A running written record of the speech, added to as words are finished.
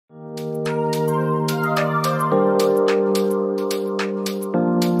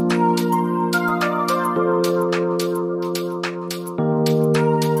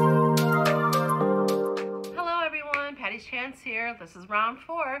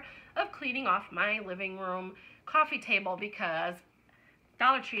care of cleaning off my living room coffee table because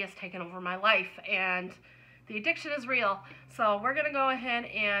Dollar Tree has taken over my life and the addiction is real. So we're going to go ahead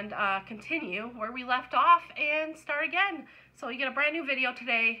and continue where we left off and start again. So you get a brand new video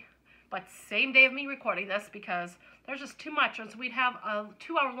today, but same day of me recording this because there's just too much. So we'd have a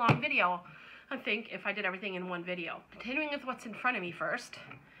 2-hour-long video, I think, if I did everything in one video. Continuing with what's in front of me first,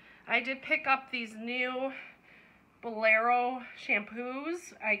 I did pick up these new Bolero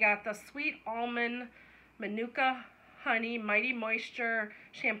shampoos. I got the Sweet Almond Manuka Honey Mighty Moisture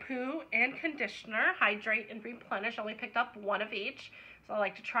shampoo and conditioner. Hydrate and replenish. I only picked up one of each, so I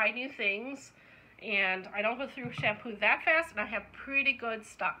like to try new things. And I don't go through shampoo that fast, and I have pretty good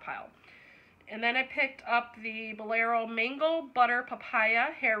stockpile. And then I picked up the Bolero Mango Butter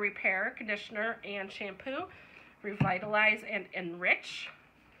Papaya Hair Repair Conditioner and Shampoo. Revitalize and Enrich.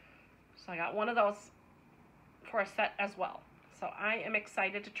 So I got one of those for a set as well. So I am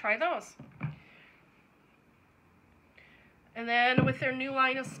excited to try those. And then with their new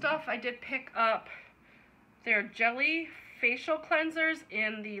line of stuff, I did pick up their Jelly Facial Cleansers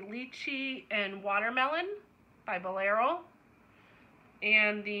in the Lychee and Watermelon by Bolero.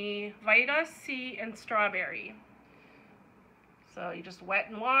 And the Vita C and Strawberry. So you just wet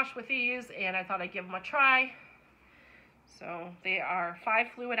and wash with these, and I thought I'd give them a try. So they are 5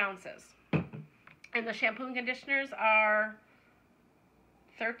 fluid ounces. And the shampoo and conditioners are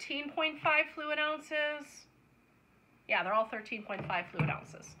 13.5 fluid ounces. Yeah, they're all 13.5 fluid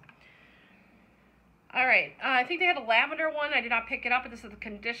ounces. All right, I think they had a lavender one. I did not pick it up, but this is the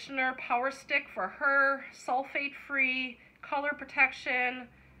conditioner power stick for her, sulfate-free, color protection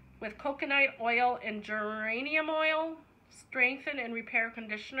with coconut oil and geranium oil. Strengthen and repair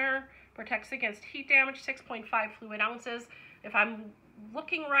conditioner. Protects against heat damage, 6.5 fluid ounces. If I'm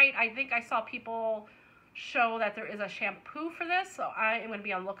looking right, I think I saw people show that there is a shampoo for this, so I am going to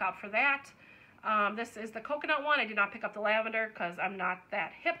be on the lookout for that. This is the coconut one. I did not pick up the lavender because I'm not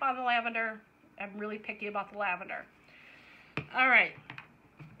that hip on the lavender. I'm really picky about the lavender. All right.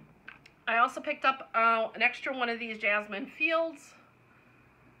 I also picked up an extra one of these Jasmine Fields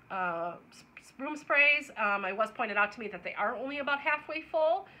room sprays. It was pointed out to me that they are only about halfway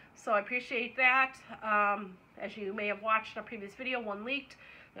full, so I appreciate that. As you may have watched in a previous video, one leaked.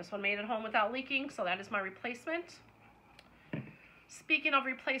 This one made it home without leaking, so that is my replacement. Speaking of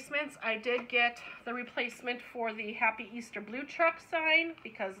replacements, I did get the replacement for the Happy Easter Blue Truck sign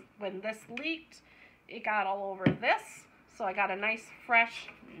because when this leaked, it got all over this. So I got a nice, fresh,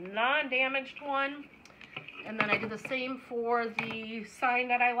 non-damaged one. And then I did the same for the sign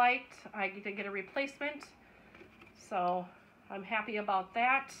that I liked. I did get a replacement. So I'm happy about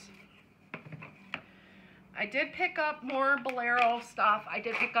that. I did pick up more Bolero stuff. I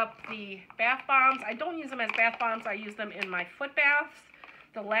did pick up the bath bombs. I don't use them as bath bombs. I use them in my foot baths.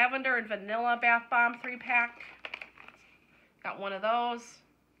 The lavender and vanilla bath bomb 3-pack. Got one of those.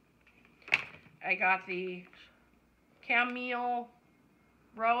 I got the chamomile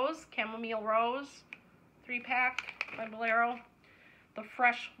rose 3-pack by Bolero. The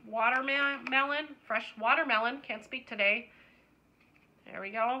fresh watermelon, can't speak today. There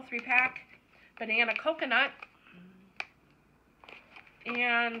we go, 3-pack. Banana coconut.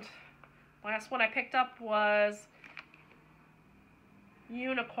 And last one I picked up was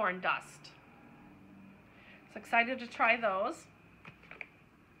unicorn dust. So excited to try those.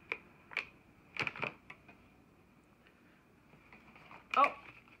 Oh,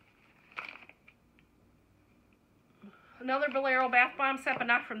 another Bolero bath bomb set, but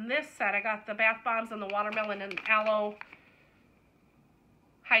not from this set. I got the bath bombs and the watermelon and aloe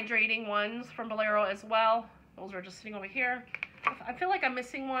hydrating ones from Bolero as well. Those are just sitting over here. I feel like I'm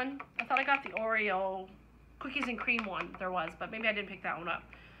missing one. I thought I got the Oreo cookies and cream one. There was, but maybe I didn't pick that one up.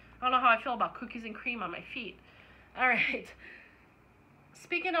 I don't know how I feel about cookies and cream on my feet. All right.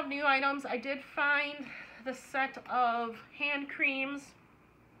 Speaking of new items, I did find the set of hand creams.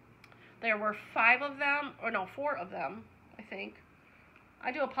 There were 5 of them, or no, 4 of them, I think.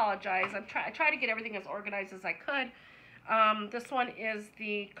 I do apologize. I try to get everything as organized as I could. This one is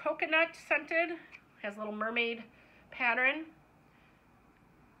the coconut scented. Has a little mermaid pattern.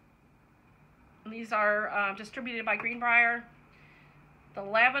 And these are distributed by Greenbrier. The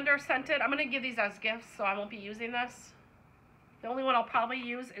lavender scented. I'm going to give these as gifts, so I won't be using this. The only one I'll probably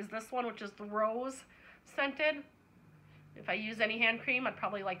use is this one, which is the rose scented. If I use any hand cream, I'd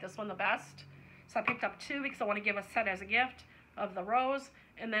probably like this one the best. So I picked up 2 because I want to give a set as a gift of the rose.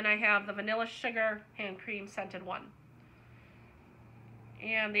 And then I have the vanilla sugar hand cream scented one.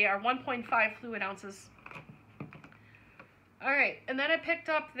 And they are 1.5 fluid ounces. All right, and then I picked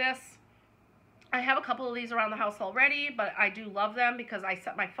up this I have a couple of these around the house already, but I do love them because I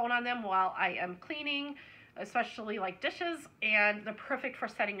set my phone on them while I am cleaning, especially like dishes, and they're perfect for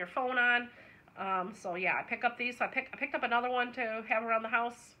setting your phone on. So yeah, I pick up these. So I picked up another one to have around the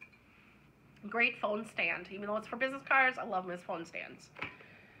house. Great phone stand. Even though it's for business cards, I love them as phone stands.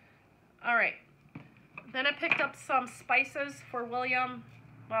 All right. Then I picked up some spices for William.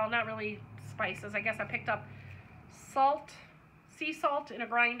 Well, not really spices. I guess I picked up salt, sea salt in a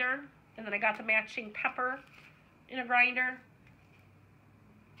grinder. And then I got the matching pepper in a grinder.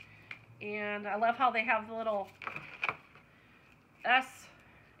 And I love how they have the little S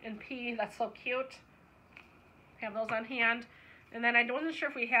and P. That's so cute. Have those on hand. And then I wasn't sure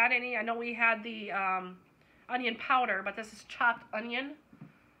if we had any. I know we had the onion powder, but this is chopped onion.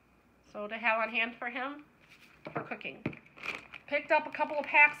 So to have on hand for him for cooking. Picked up a couple of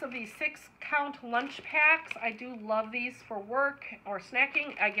packs of these 6-count lunch packs. I do love these for work or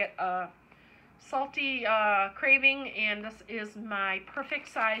snacking. I get a salty craving, and this is my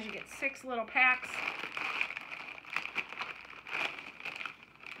perfect size. You get 6 little packs.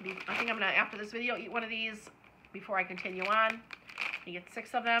 I think I'm gonna, after this video, eat one of these before I continue on. You get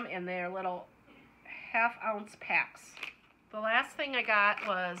 6 of them, and they're little half-ounce packs. The last thing I got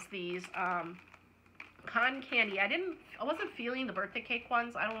was these cotton candy. I wasn't feeling the birthday cake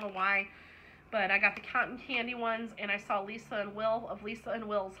ones. I don't know why, but I got the cotton candy ones, and I saw Lisa and Will of Lisa and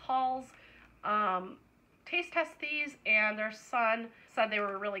Will's Hauls taste test these, and their son said they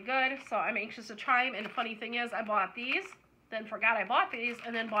were really good, so I'm anxious to try them. And the funny thing is, I bought these, then forgot I bought these,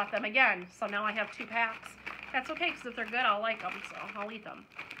 and then bought them again. So now I have 2 packs. That's okay, because if they're good, I'll like them, so I'll eat them.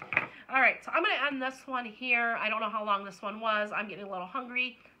 Alright, so I'm going to end this one here. I don't know how long this one was. I'm getting a little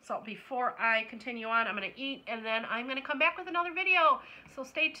hungry. So before I continue on, I'm going to eat, and then I'm going to come back with another video. So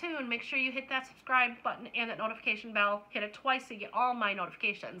stay tuned. Make sure you hit that subscribe button and that notification bell. Hit it twice so you get all my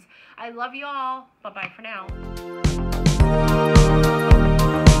notifications. I love you all. Bye-bye for now.